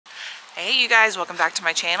Hey you guys, welcome back to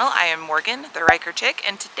my channel. I am Morgan, the Ryker chick,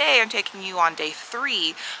 and today I'm taking you on day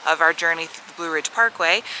 3 of our journey through the Blue Ridge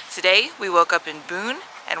Parkway. Today we woke up in Boone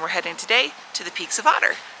and we're heading today to the Peaks of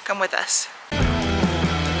Otter. Come with us.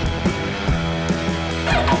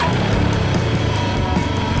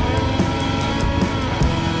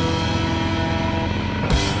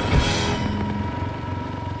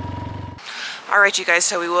 Alright you guys,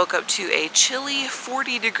 so we woke up to a chilly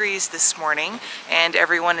 40 degrees this morning and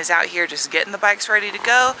everyone is out here just getting the bikes ready to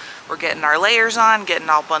go. We're getting our layers on, getting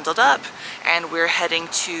all bundled up, and we're heading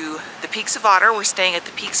to the Peaks of Otter. We're staying at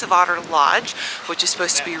the Peaks of Otter Lodge, which is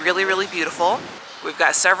supposed to be really, really beautiful. We've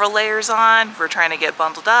got several layers on, we're trying to get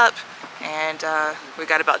bundled up, and we've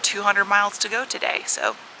got about 200 miles to go today,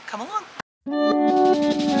 so come along.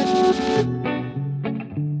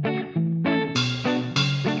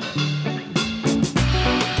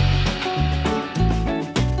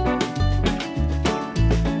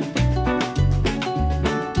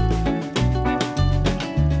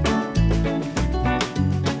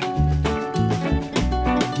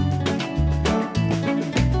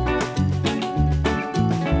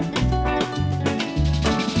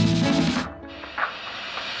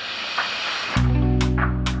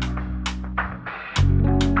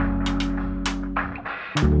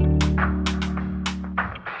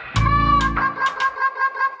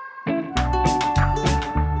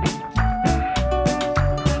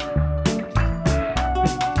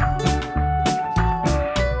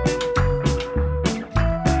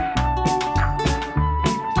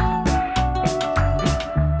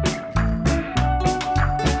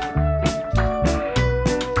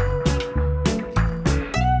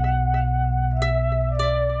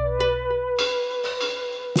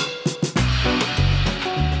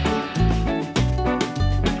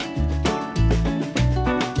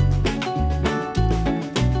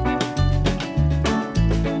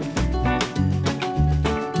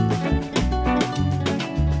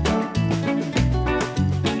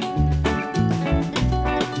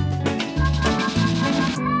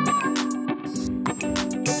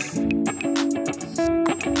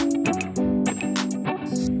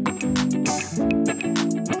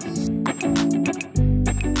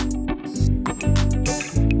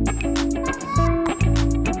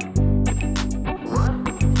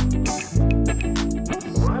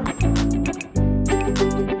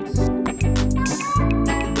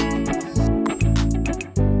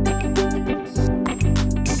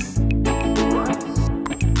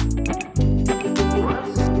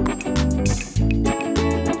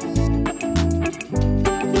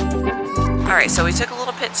 Alright, so we took a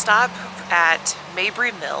little pit stop at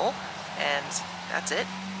Mabry Mill, and that's it,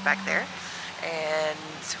 back there. And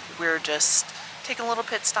we're just taking a little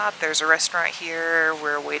pit stop. There's a restaurant here.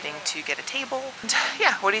 We're waiting to get a table. And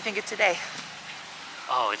yeah, what do you think of today?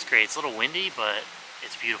 Oh, it's great. It's a little windy, but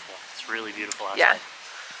it's beautiful. It's really beautiful outside.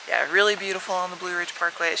 Yeah, really beautiful on the Blue Ridge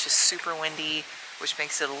Parkway. It's just super windy, which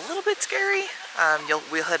makes it a little bit scary.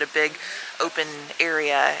 We'll hit a big open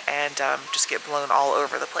area and just get blown all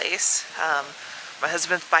over the place. My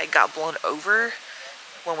husband's bike got blown over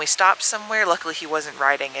when we stopped somewhere. Luckily he wasn't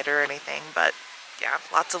riding it or anything, but yeah,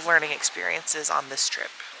 lots of learning experiences on this trip.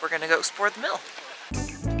 We're gonna go explore the mill.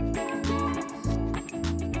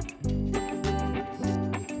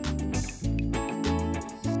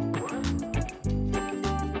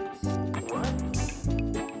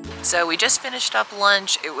 So we just finished up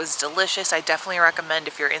lunch. It was delicious. I definitely recommend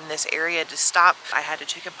if you're in this area to stop. I had a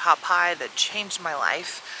chicken pot pie that changed my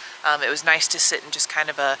life. It was nice to sit in just kind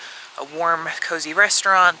of a warm, cozy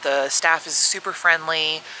restaurant. The staff is super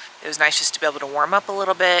friendly. It was nice just to be able to warm up a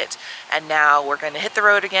little bit. And now we're going to hit the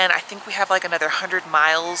road again. I think we have like another 100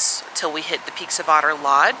 miles till we hit the Peaks of Otter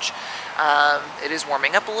Lodge. It is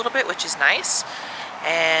warming up a little bit, which is nice.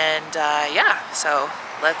 And yeah, so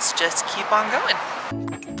let's just keep on going.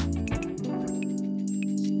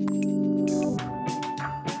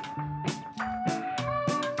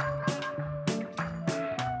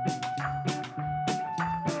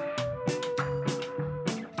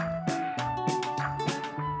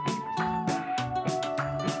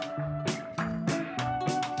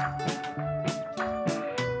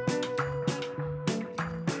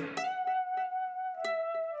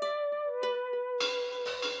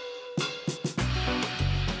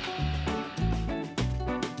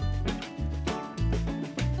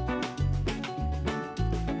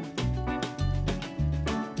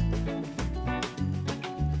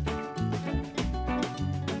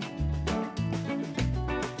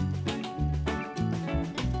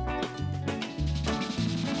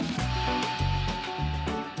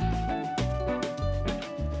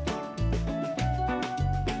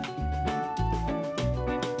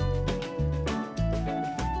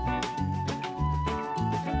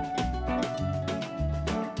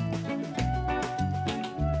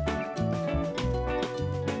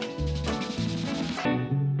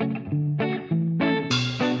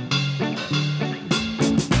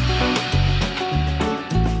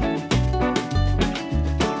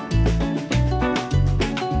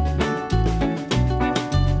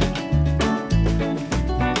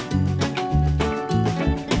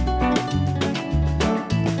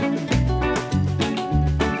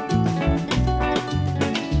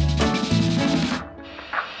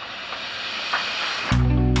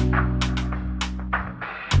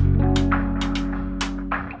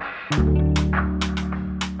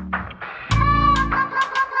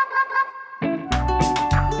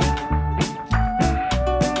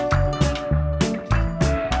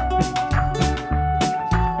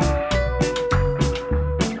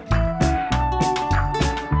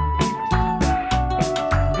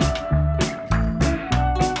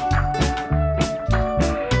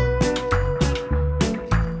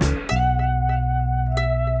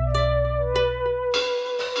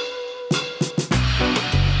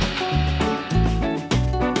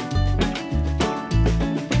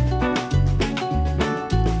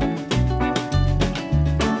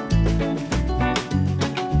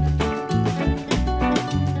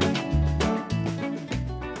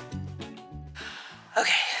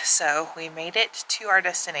 So we made it to our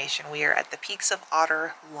destination. We are at the Peaks of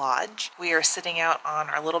Otter Lodge. We are sitting out on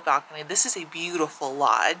our little balcony. This is a beautiful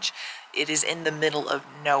lodge. It is in the middle of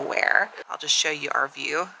nowhere. I'll just show you our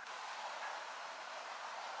view.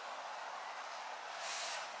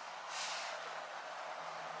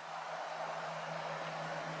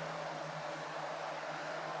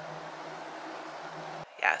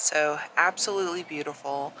 Yeah, so absolutely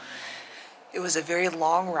beautiful. It was a very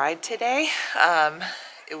long ride today.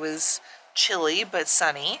 It was chilly but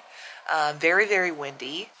sunny, very, very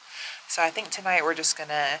windy. So I think tonight we're just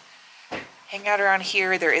gonna hang out around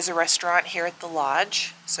here. There is a restaurant here at the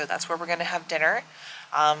lodge, so that's where we're gonna have dinner,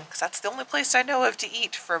 because that's the only place I know of to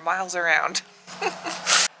eat for miles around.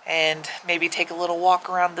 And maybe take a little walk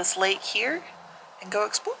around this lake here and go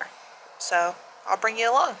explore. So I'll bring you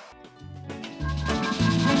along.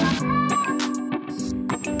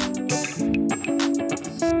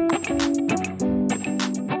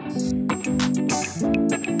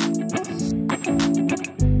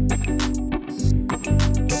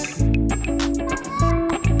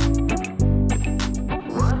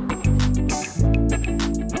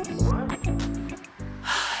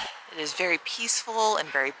 Very peaceful and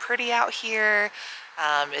very pretty out here.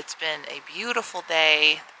 It's been a beautiful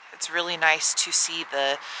day. It's really nice to see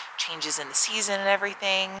the changes in the season and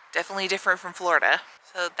everything. Definitely different from Florida.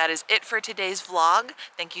 So that is it for today's vlog.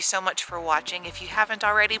 Thank you so much for watching. If you haven't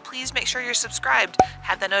already, please make sure you're subscribed.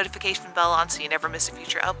 Have the notification bell on so you never miss a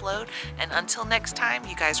future upload. And until next time,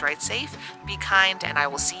 you guys ride safe, be kind, and I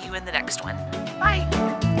will see you in the next one. Bye.